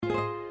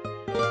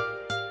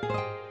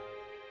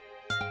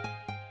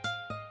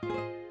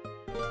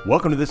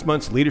Welcome to this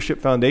month's Leadership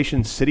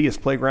Foundation Citius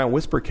Playground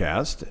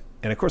Whispercast.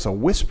 And of course, a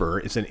whisper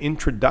is an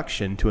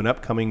introduction to an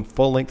upcoming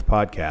full-length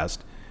podcast.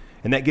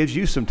 And that gives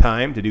you some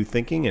time to do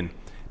thinking and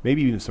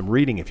maybe even some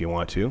reading if you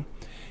want to.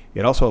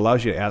 It also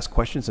allows you to ask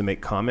questions and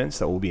make comments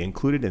that will be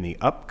included in the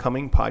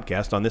upcoming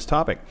podcast on this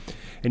topic.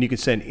 And you can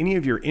send any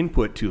of your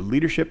input to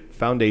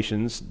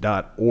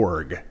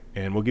leadershipfoundations.org.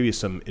 And we'll give you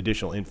some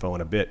additional info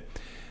in a bit.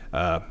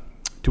 To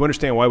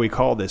understand why we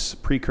call this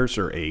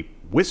precursor a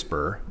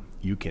whisper,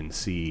 you can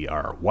see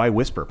our Why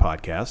Whisper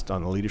podcast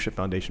on the Leadership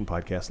Foundation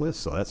podcast list,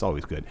 so that's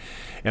always good.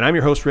 And I'm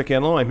your host, Rick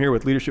Enlow. I'm here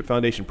with Leadership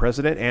Foundation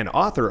President and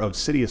author of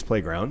Citius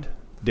Playground,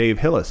 Dave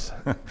Hillis.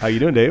 How you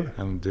doing, Dave?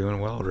 I'm doing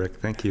well, Rick.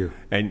 Thank you.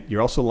 And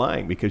you're also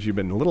lying because you've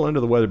been a little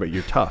under the weather, but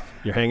you're tough.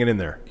 You're hanging in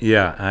there.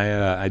 Yeah,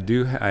 I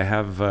do. I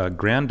have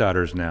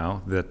granddaughters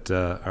now that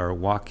are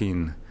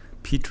walking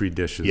Petri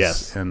dishes.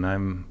 Yes. And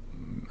I'm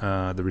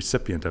the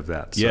recipient of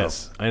that. So.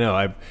 Yes, I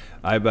know.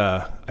 I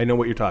know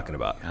what you're talking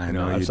about. I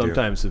know I've you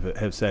sometimes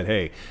have said,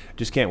 "Hey,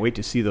 just can't wait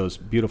to see those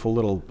beautiful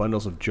little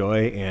bundles of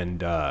joy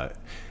and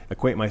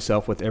acquaint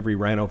myself with every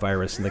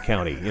rhinovirus in the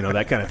county." You know,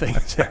 that kind of thing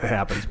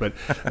happens. But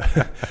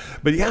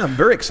yeah, I'm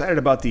very excited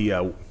about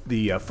the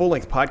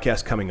full-length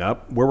podcast coming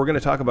up, where we're going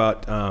to talk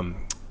about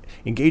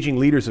engaging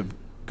leaders of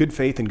good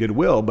faith and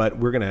goodwill. But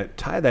we're going to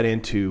tie that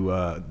into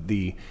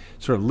the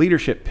sort of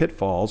leadership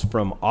pitfalls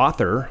from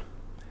author.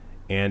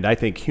 And I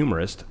think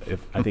humorist,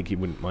 if I think he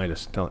wouldn't mind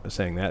us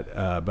saying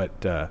that.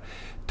 But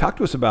talk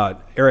to us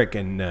about Eric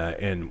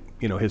and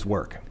his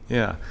work.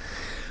 Yeah.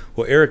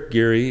 Well, Eric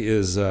Geary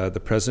is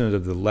the president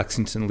of the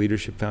Lexington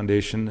Leadership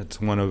Foundation. It's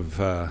one of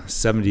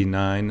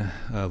 79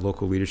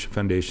 local leadership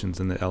foundations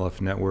in the LF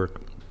network.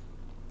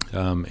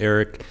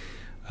 Eric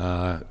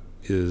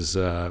is,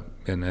 and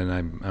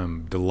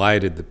I'm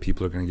delighted that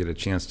people are going to get a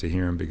chance to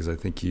hear him, because I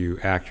think you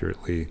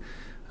accurately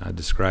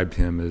described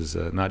him as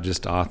not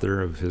just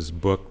author of his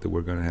book that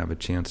we're going to have a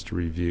chance to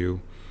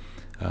review,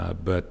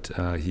 but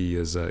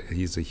he's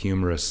a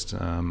humorist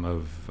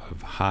of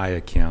high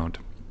account.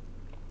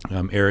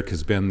 Eric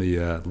has been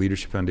the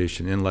Leadership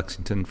Foundation in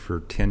Lexington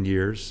for 10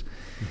 years,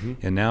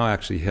 and now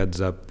actually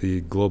heads up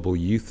the Global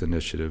Youth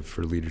Initiative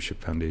for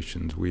Leadership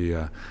Foundations. We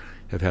have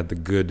had the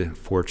good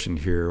fortune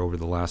here over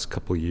the last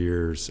couple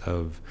years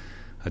of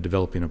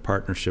developing a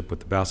partnership with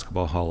the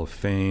Basketball Hall of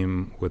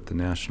Fame, with the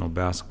National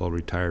Basketball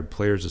Retired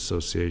Players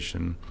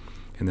Association,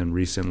 and then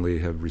recently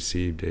have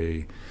received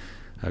a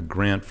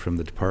grant from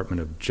the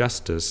Department of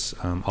Justice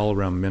all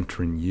around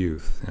mentoring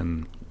youth.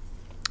 And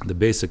the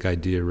basic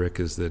idea, Rick,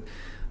 is that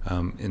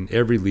in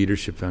every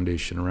leadership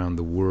foundation around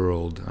the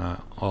world,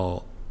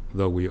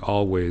 though we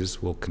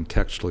always will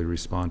contextually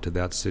respond to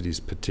that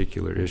city's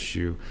particular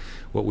issue,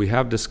 what we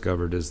have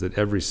discovered is that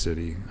every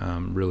city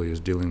really is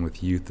dealing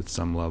with youth at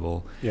some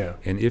level. Yeah.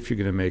 And if you're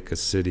going to make a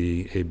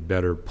city a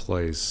better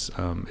place,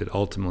 it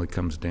ultimately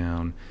comes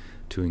down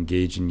to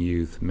engaging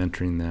youth,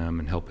 mentoring them,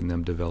 and helping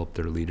them develop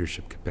their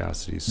leadership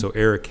capacities. So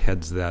Eric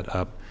heads that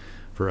up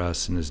for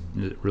us and is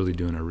really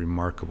doing a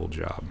remarkable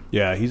job.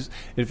 Yeah, he's,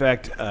 in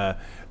fact, I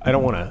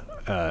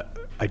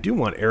do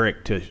want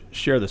Eric to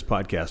share this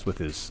podcast with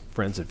his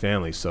friends and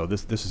family, so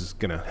this is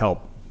going to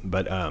help.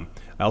 But I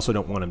also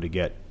don't want him to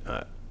get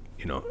an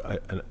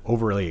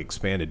overly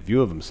expanded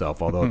view of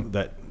himself, although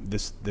that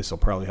this will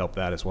probably help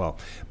that as well.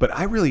 But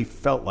I really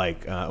felt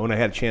like when I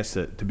had a chance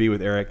to be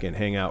with Eric and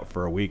hang out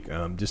for a week,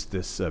 just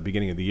this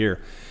beginning of the year,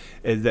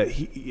 is that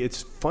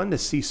it's fun to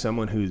see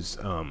someone who's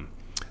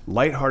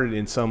lighthearted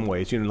in some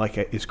ways, like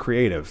is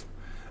creative.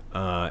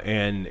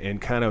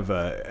 And kind of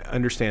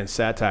understands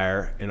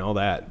satire and all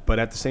that, but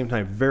at the same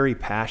time very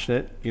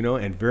passionate,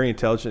 and very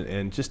intelligent,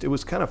 and just it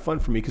was kind of fun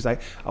for me because I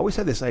always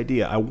had this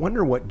idea. I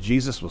wonder what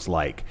Jesus was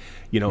like,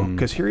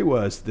 because here he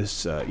was,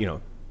 this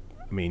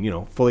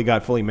fully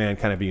God, fully man,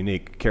 kind of a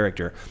unique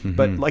character,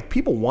 but like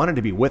people wanted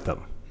to be with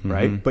him,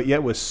 right? But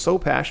yet was so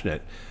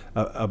passionate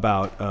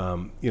about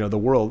the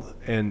world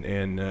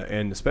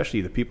and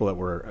especially the people that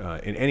were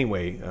in any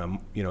way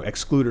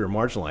excluded or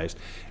marginalized.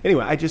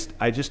 Anyway, I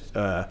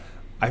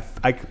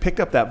picked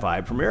up that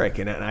vibe from Eric,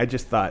 and I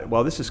just thought,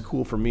 well, this is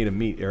cool for me to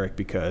meet Eric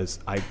because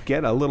I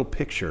get a little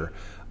picture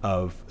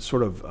of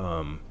sort of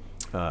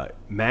the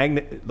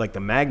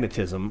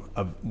magnetism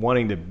of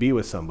wanting to be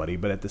with somebody,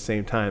 but at the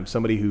same time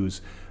somebody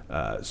who's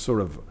sort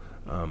of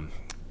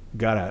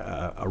got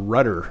a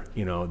rudder,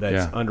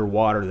 that's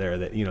underwater there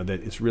that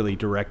that is really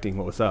directing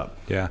what was up.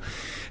 Yeah,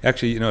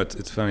 actually,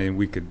 it's funny.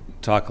 We could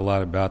talk a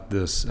lot about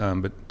this,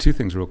 but two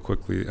things real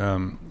quickly.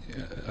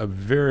 A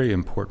very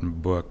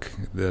important book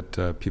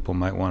that people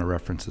might want to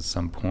reference at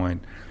some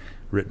point,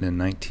 written in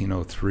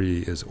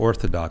 1903, is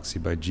Orthodoxy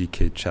by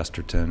G.K.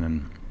 Chesterton,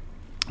 and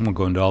I won't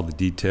go into all the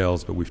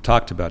details, but we've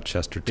talked about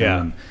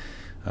Chesterton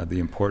and the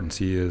importance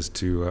he is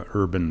to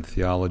urban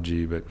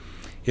theology. But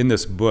in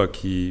this book,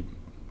 he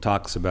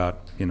talks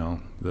about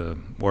the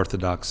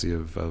orthodoxy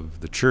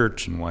of the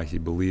church and why he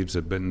believes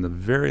it. But in the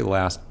very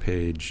last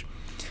page,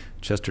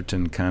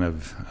 Chesterton kind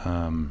of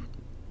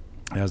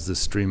has this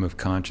stream of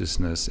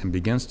consciousness and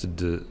begins to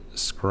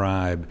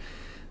describe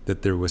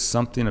that there was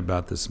something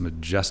about this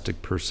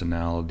majestic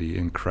personality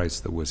in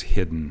Christ that was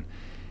hidden.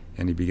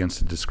 And he begins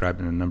to describe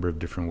it in a number of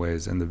different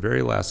ways. And the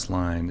very last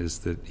line is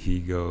that he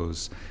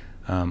goes,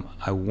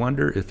 I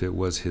wonder if it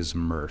was his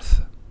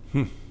mirth.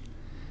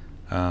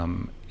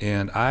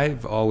 And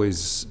I've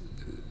always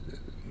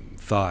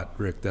thought,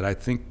 Rick, that I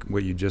think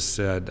what you just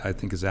said, I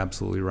think is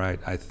absolutely right.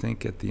 I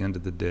think at the end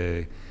of the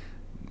day,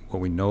 what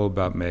we know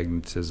about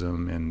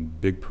magnetism and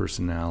big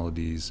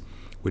personalities,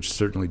 which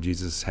certainly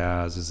Jesus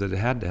has, is that it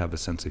had to have a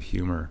sense of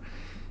humor.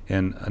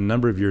 And a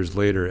number of years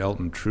later,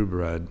 Elton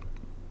Trueblood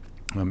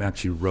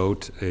actually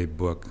wrote a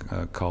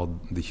book called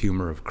The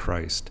Humor of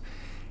Christ.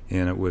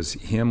 And it was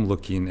him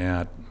looking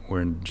at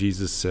when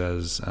Jesus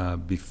says,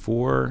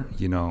 before,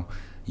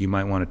 you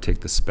might want to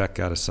take the speck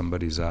out of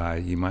somebody's eye,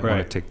 you might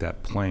want to take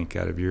that plank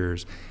out of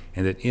yours.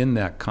 And that in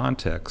that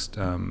context,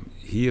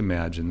 he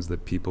imagines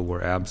that people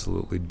were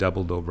absolutely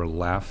doubled over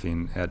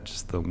laughing at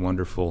just the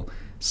wonderful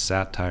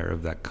satire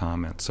of that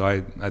comment. So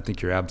I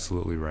think you're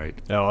absolutely right.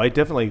 Oh, I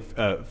definitely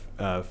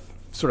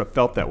sort of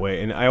felt that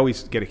way. And I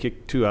always get a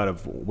kick, too, out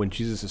of when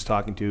Jesus is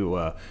talking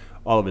to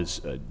all of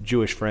his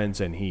Jewish friends,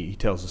 and he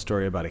tells a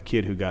story about a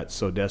kid who got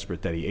so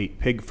desperate that he ate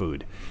pig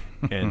food.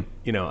 And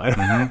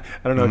I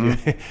don't know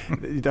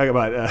if you talk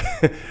about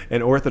an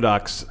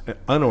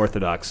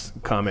unorthodox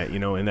comment,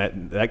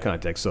 in that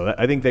context. So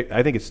I think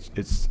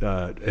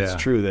it's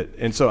true that,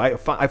 and so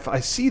I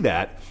see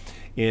that,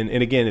 and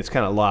again, it's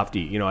kind of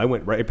lofty. I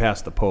went right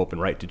past the Pope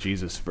and right to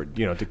Jesus for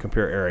to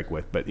compare Eric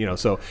with, but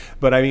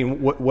but I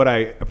mean what I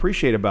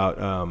appreciate about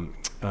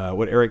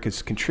what Eric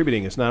is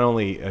contributing is not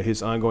only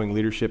his ongoing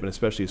leadership and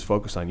especially his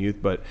focus on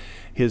youth, but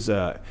his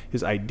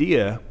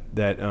idea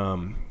that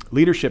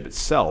leadership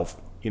itself,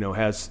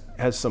 has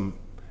some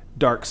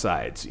dark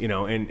sides,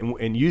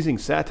 and using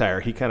satire,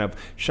 he kind of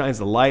shines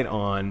the light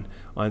on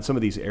some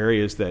of these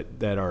areas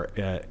that are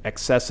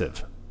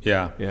excessive.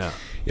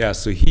 Yeah.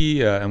 So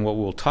he and what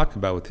we'll talk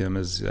about with him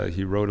is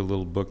he wrote a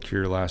little book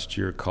here last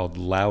year called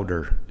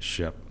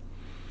Loudership.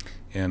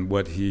 And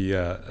what he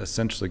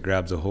essentially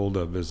grabs a hold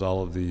of is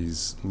all of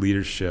these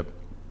leadership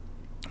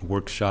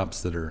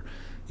workshops that are,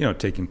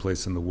 taking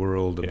place in the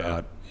world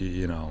about,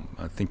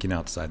 thinking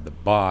outside the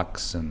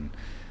box, and,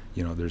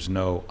 there's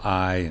no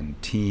I in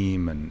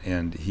team.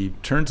 And he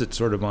turns it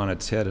sort of on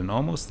its head in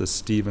almost the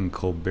Stephen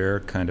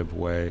Colbert kind of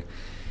way.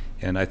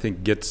 And I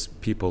think gets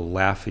people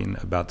laughing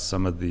about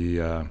some of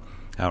the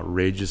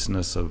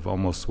outrageousness of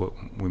almost what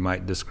we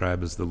might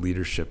describe as the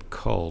leadership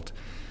cult.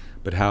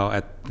 But how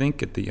I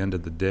think at the end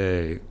of the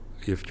day,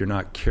 if you're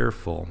not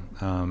careful,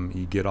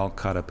 you get all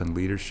caught up in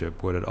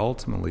leadership. What it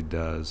ultimately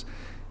does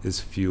is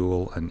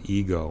fuel an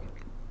ego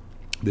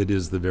that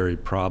is the very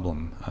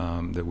problem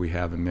that we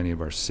have in many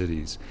of our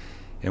cities.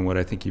 And what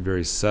I think he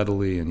very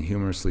subtly and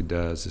humorously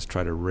does is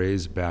try to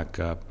raise back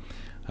up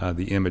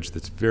the image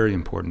that's very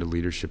important to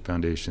leadership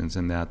foundations,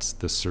 and that's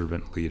the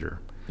servant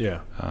leader.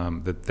 Yeah.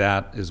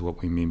 That is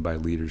what we mean by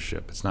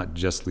leadership. It's not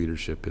just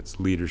leadership; it's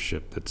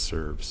leadership that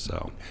serves.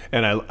 So,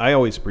 and I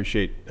always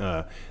appreciate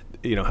how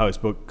his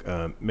book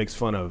makes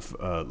fun of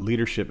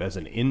leadership as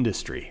an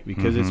industry,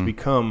 because it's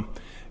become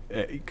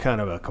kind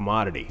of a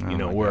commodity,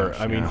 where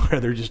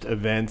they're just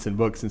events and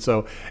books,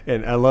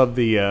 and I love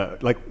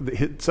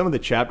the some of the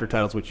chapter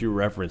titles which you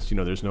referenced.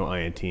 There's no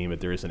I in team,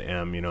 but there is an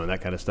M, and that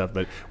kind of stuff.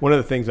 But one of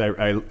the things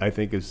I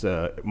think is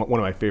one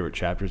of my favorite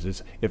chapters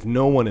is if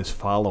no one is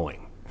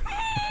following.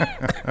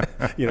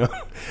 That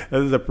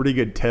is a pretty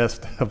good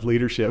test of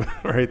leadership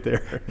right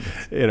there.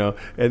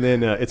 And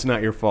then it's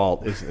not your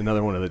fault is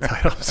another one of the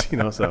titles.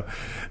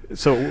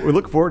 So we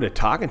look forward to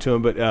talking to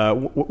him. But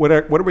what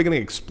are we going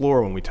to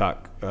explore when we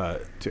talk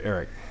to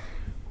Eric?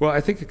 Well, I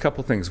think a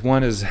couple things.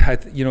 One is,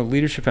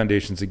 leadership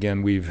foundations.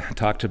 Again, we've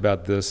talked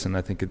about this, and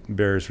I think it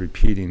bears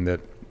repeating that.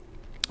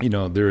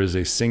 There is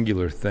a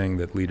singular thing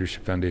that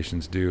leadership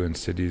foundations do in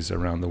cities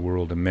around the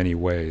world in many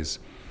ways.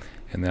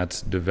 And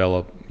that's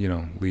develop,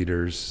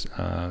 leaders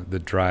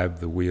that drive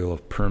the wheel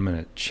of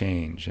permanent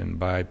change. And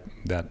by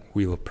that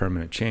wheel of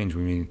permanent change,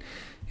 we mean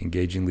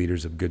engaging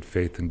leaders of good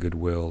faith and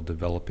goodwill,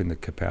 developing the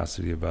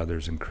capacity of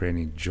others, and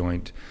creating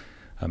joint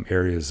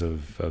areas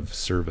of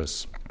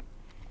service.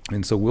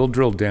 And so we'll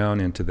drill down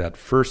into that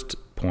first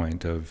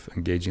point of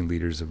engaging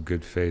leaders of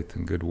good faith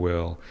and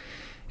goodwill,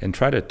 and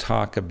try to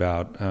talk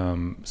about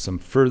some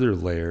further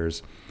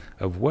layers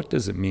of what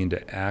does it mean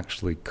to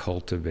actually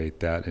cultivate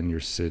that in your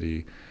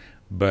city,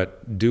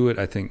 but do it,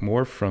 I think,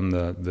 more from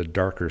the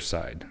darker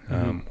side.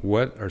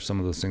 What are some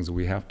of those things that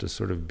we have to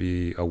sort of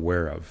be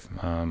aware of,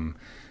 kind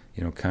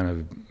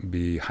of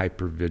be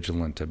hyper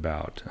vigilant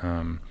about?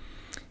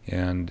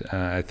 And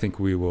I think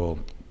we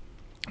will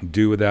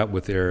do that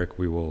with Eric.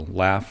 We will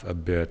laugh a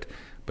bit,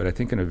 but I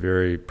think in a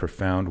very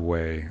profound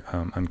way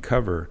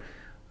uncover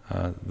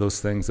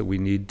those things that we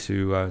need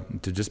to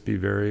just be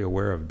very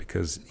aware of,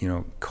 because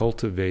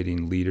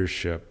cultivating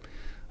leadership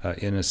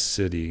in a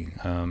city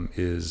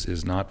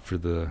is not for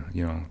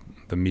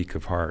the meek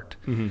of heart.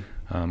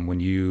 When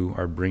you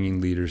are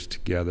bringing leaders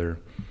together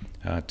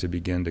to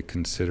begin to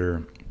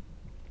consider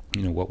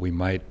what we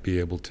might be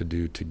able to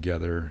do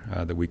together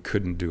that we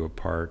couldn't do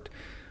apart,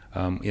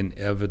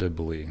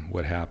 inevitably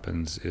what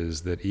happens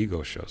is that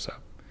ego shows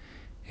up.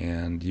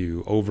 And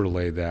you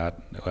overlay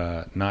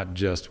that not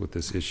just with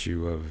this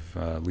issue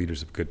of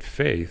leaders of good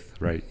faith,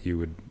 right? You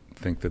would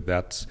think that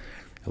that's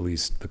at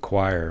least the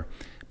choir.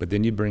 But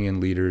then you bring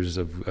in leaders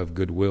of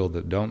goodwill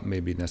that don't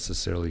maybe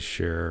necessarily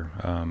share,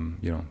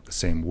 the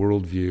same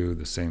worldview,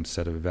 the same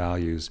set of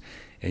values,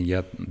 and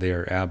yet they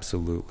are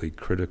absolutely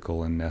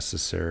critical and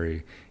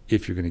necessary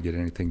if you're going to get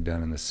anything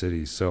done in the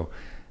city. So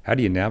how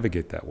do you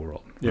navigate that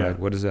world, right?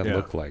 What does that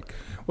look like?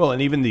 Well,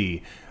 and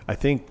even I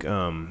think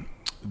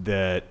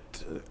that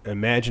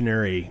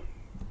imaginary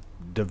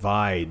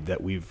divide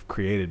that we've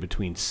created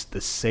between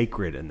the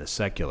sacred and the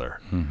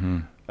secular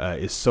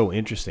is so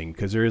interesting,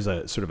 because there is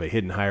a sort of a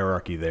hidden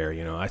hierarchy there.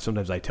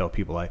 Sometimes I tell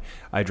people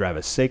I drive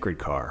a sacred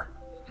car,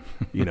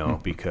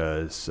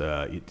 because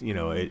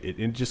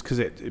it just because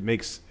it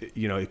makes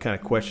it kind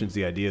of questions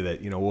the idea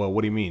that well,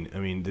 what do you mean? I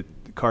mean, the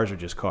cars are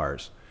just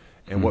cars,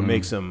 and what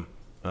makes them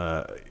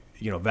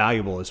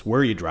valuable is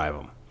where you drive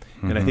them.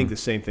 And I think the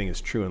same thing is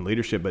true in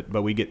leadership,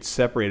 but we get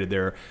separated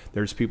there.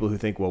 There's people who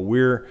think, well,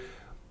 we're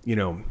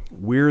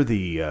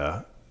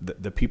the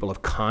people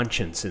of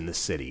conscience in the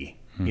city,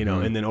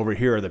 and then over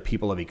here are the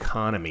people of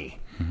economy,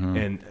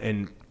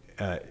 and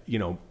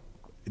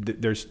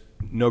there's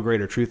no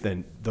greater truth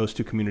than those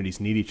two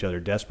communities need each other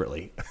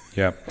desperately.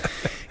 Yeah,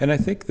 and I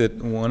think that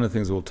one of the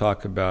things we'll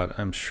talk about,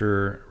 I'm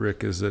sure,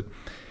 Rick, is that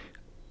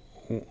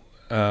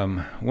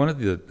one of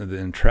the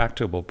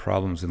intractable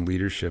problems in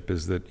leadership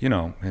is that,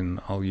 and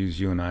I'll use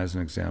you and I as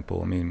an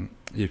example. I mean,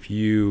 if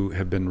you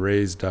have been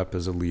raised up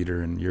as a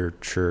leader in your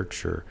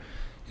church, or,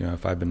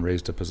 if I've been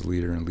raised up as a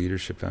leader in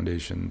leadership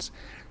foundations,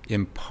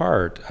 in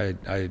part,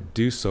 I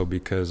do so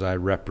because I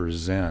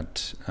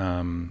represent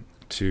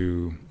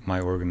to my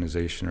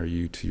organization, or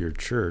you to your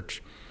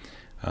church,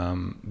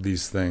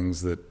 these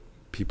things that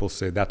people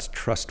say that's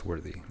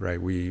trustworthy,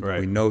 right? We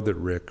know that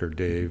Rick or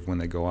Dave, when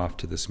they go off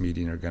to this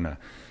meeting, are going to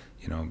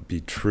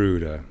be true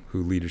to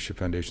who leadership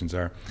foundations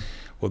are.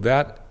 Well,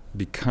 that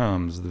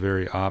becomes the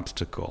very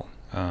obstacle,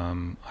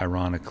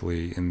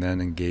 ironically, in then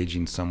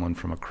engaging someone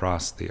from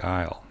across the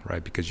aisle,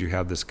 right? Because you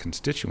have this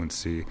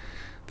constituency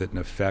that in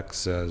effect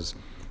says,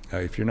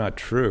 if you're not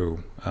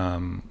true,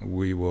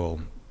 we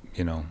will,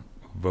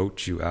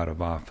 vote you out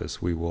of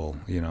office. We will,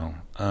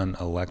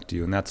 unelect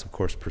you. And that's, of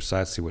course,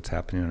 precisely what's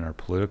happening in our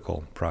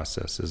political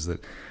process, is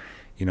that,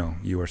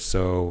 you are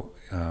so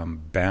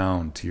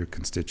bound to your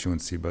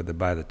constituency, but that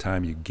by the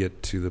time you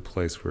get to the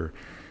place where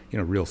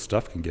real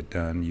stuff can get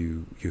done,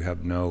 you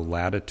have no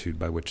latitude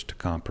by which to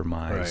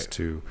compromise,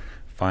 to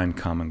find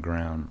common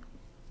ground.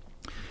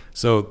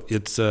 So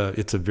it's a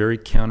very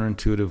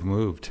counterintuitive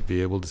move to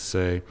be able to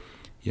say,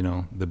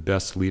 the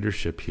best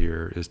leadership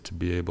here is to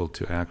be able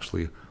to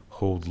actually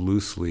hold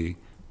loosely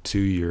to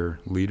your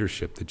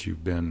leadership that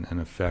you've been in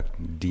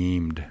effect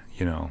deemed,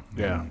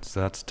 And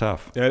so that's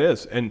tough. Yeah, it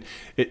is. And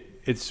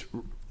it's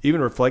even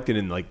reflected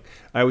in, I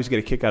always get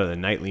a kick out of the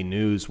nightly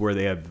news where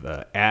they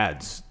have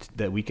ads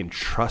that we can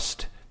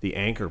trust the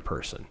anchor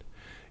person,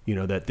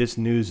 that this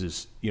news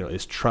is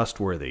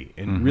trustworthy.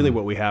 And really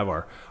what we have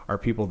are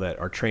people that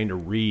are trained to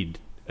read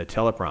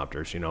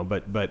teleprompters,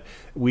 but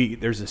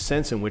there's a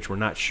sense in which we're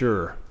not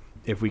sure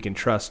if we can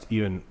trust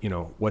even,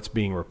 what's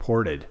being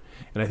reported.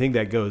 And I think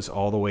that goes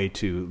all the way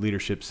to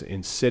leaderships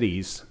in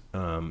cities.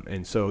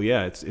 And so,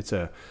 I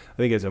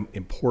think it's an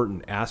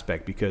important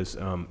aspect, because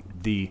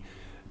the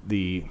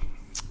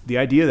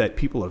idea that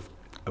people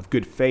of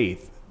good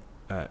faith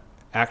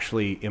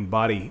actually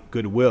embody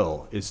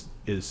goodwill is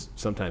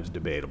sometimes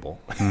debatable,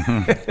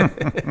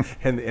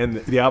 and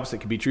the opposite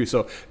can be true.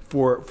 So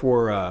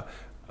for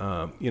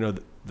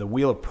the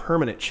wheel of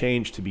permanent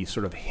change to be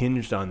sort of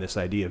hinged on this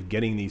idea of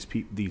getting these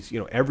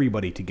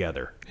everybody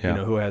together,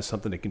 who has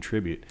something to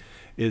contribute,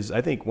 is,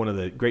 I think, one of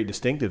the great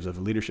distinctives of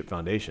the Leadership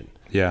Foundation.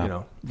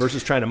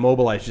 Versus trying to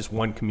mobilize just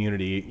one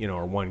community,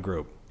 or one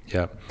group.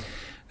 Yeah.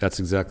 That's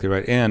exactly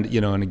right. And,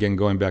 and again,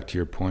 going back to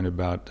your point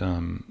about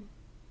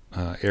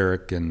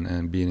Eric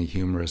and being a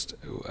humorist,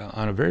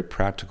 on a very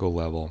practical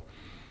level,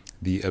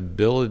 the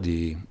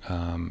ability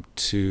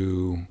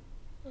to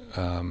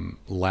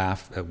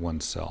laugh at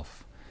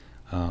oneself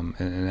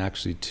and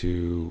actually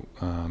to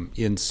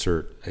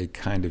insert a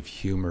kind of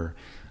humor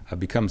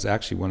becomes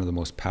actually one of the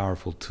most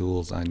powerful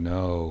tools I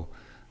know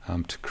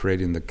to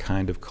creating the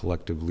kind of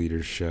collective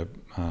leadership,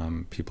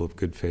 people of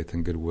good faith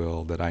and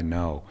goodwill that I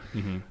know.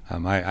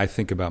 I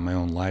think about my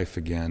own life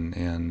again,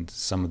 and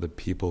some of the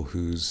people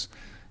whose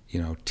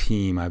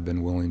team I've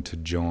been willing to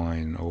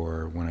join,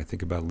 or when I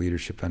think about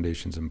leadership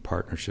foundations and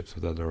partnerships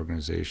with other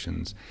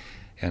organizations.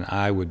 And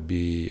I would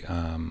be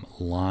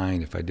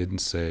lying if I didn't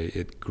say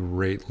it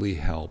greatly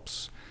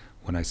helps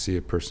when I see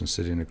a person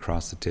sitting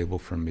across the table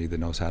from me that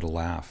knows how to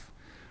laugh,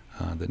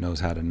 that knows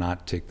how to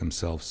not take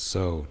themselves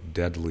so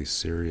deadly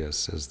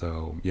serious as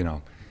though,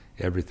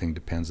 everything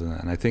depends on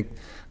that. And I think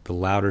the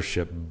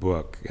Loudership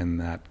book and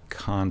that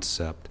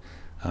concept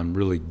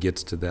really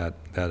gets to that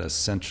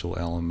essential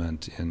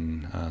element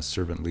in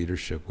servant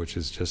leadership, which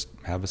is just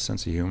have a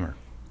sense of humor.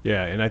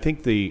 Yeah, and I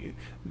think the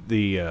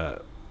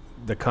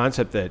the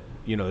concept that,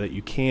 that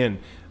you can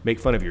make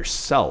fun of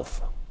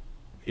yourself,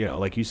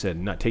 like you said,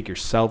 not take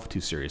yourself too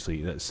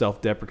seriously. That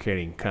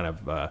self-deprecating kind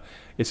of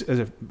it's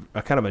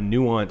a kind of a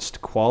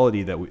nuanced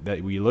quality that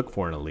we look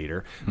for in a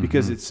leader,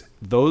 because it's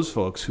those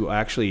folks who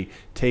actually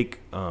take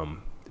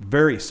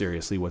very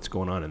seriously what's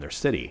going on in their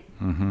city,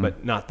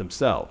 but not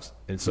themselves.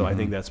 And so I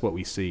think that's what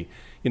we see,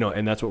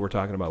 and that's what we're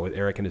talking about with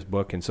Eric and his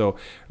book. And so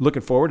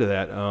looking forward to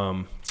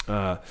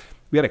that.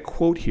 We had a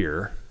quote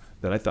here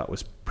that I thought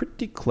was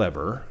pretty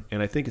clever,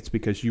 and I think it's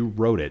because you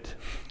wrote it.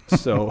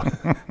 So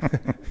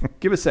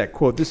give us that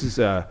quote. This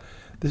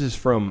is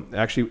from,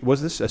 actually,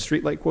 was this a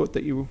Streetlight quote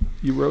that you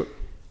wrote?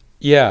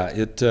 Yeah,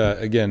 it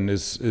again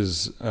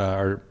is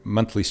our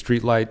monthly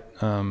Streetlight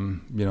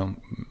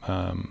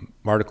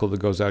article that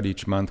goes out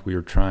each month. We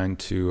are trying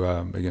to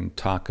again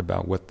talk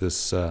about what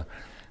this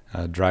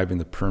driving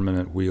the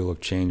permanent wheel of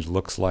change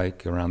looks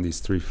like around these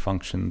three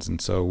functions. And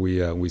so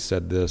we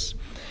said this: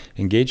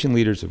 engaging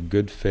leaders of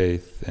good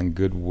faith and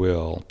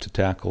goodwill to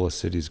tackle a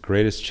city's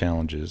greatest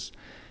challenges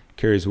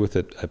carries with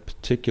it a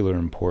particular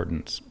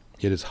importance.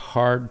 It is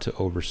hard to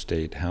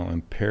overstate how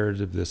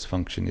imperative this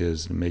function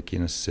is in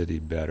making a city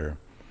better.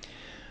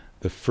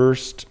 The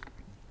first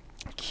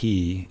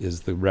key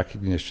is the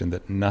recognition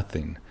that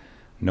nothing,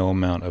 no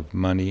amount of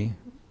money,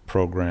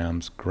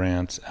 programs,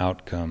 grants,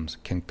 outcomes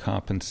can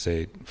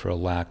compensate for a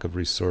lack of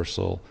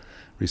resourceful,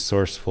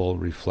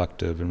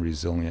 reflective, and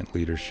resilient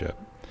leadership.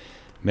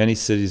 Many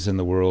cities in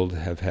the world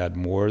have had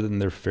more than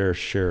their fair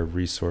share of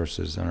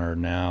resources and are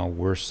now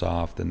worse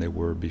off than they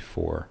were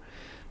before.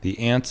 The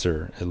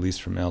answer, at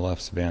least from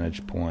LF's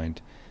vantage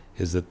point,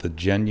 is that the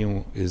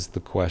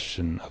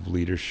question of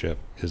leadership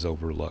is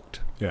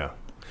overlooked. Yeah.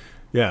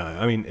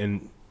 I mean,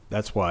 and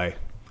that's why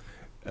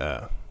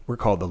we're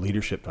called the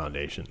Leadership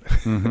Foundation,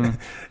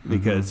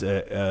 because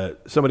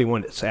somebody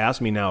once asked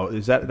me, now,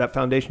 is that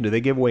foundation, do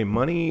they give away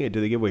money? Do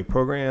they give away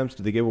programs?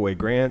 Do they give away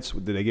grants?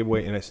 Do they give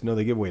away? And I said, no,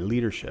 they give away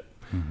leadership.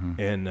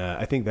 And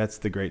I think that's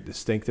the great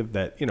distinctive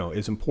that,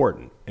 is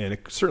important. And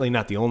it's certainly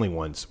not the only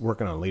ones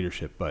working on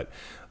leadership, but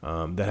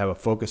that have a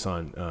focus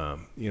on,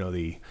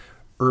 the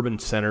urban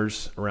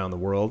centers around the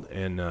world.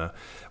 And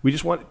we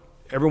just want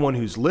everyone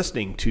who's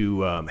listening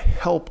to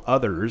help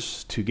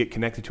others to get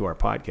connected to our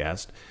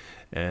podcast.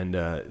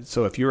 And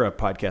so if you're a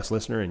podcast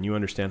listener and you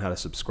understand how to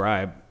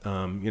subscribe,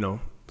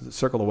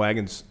 circle the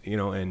wagons,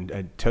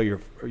 and tell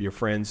your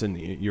friends and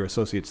your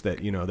associates that,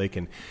 they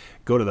can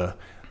go to the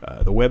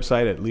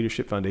website at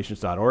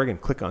leadershipfoundations.org and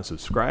click on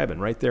subscribe,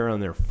 and right there on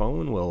their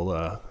phone will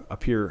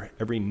appear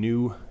every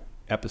new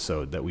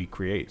episode that we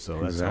create. So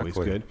that's always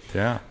good.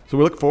 Yeah. So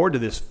we look forward to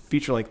this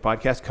feature-length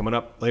podcast coming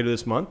up later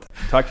this month.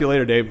 Talk to you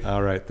later, Dave.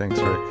 All right. Thanks,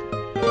 Rick.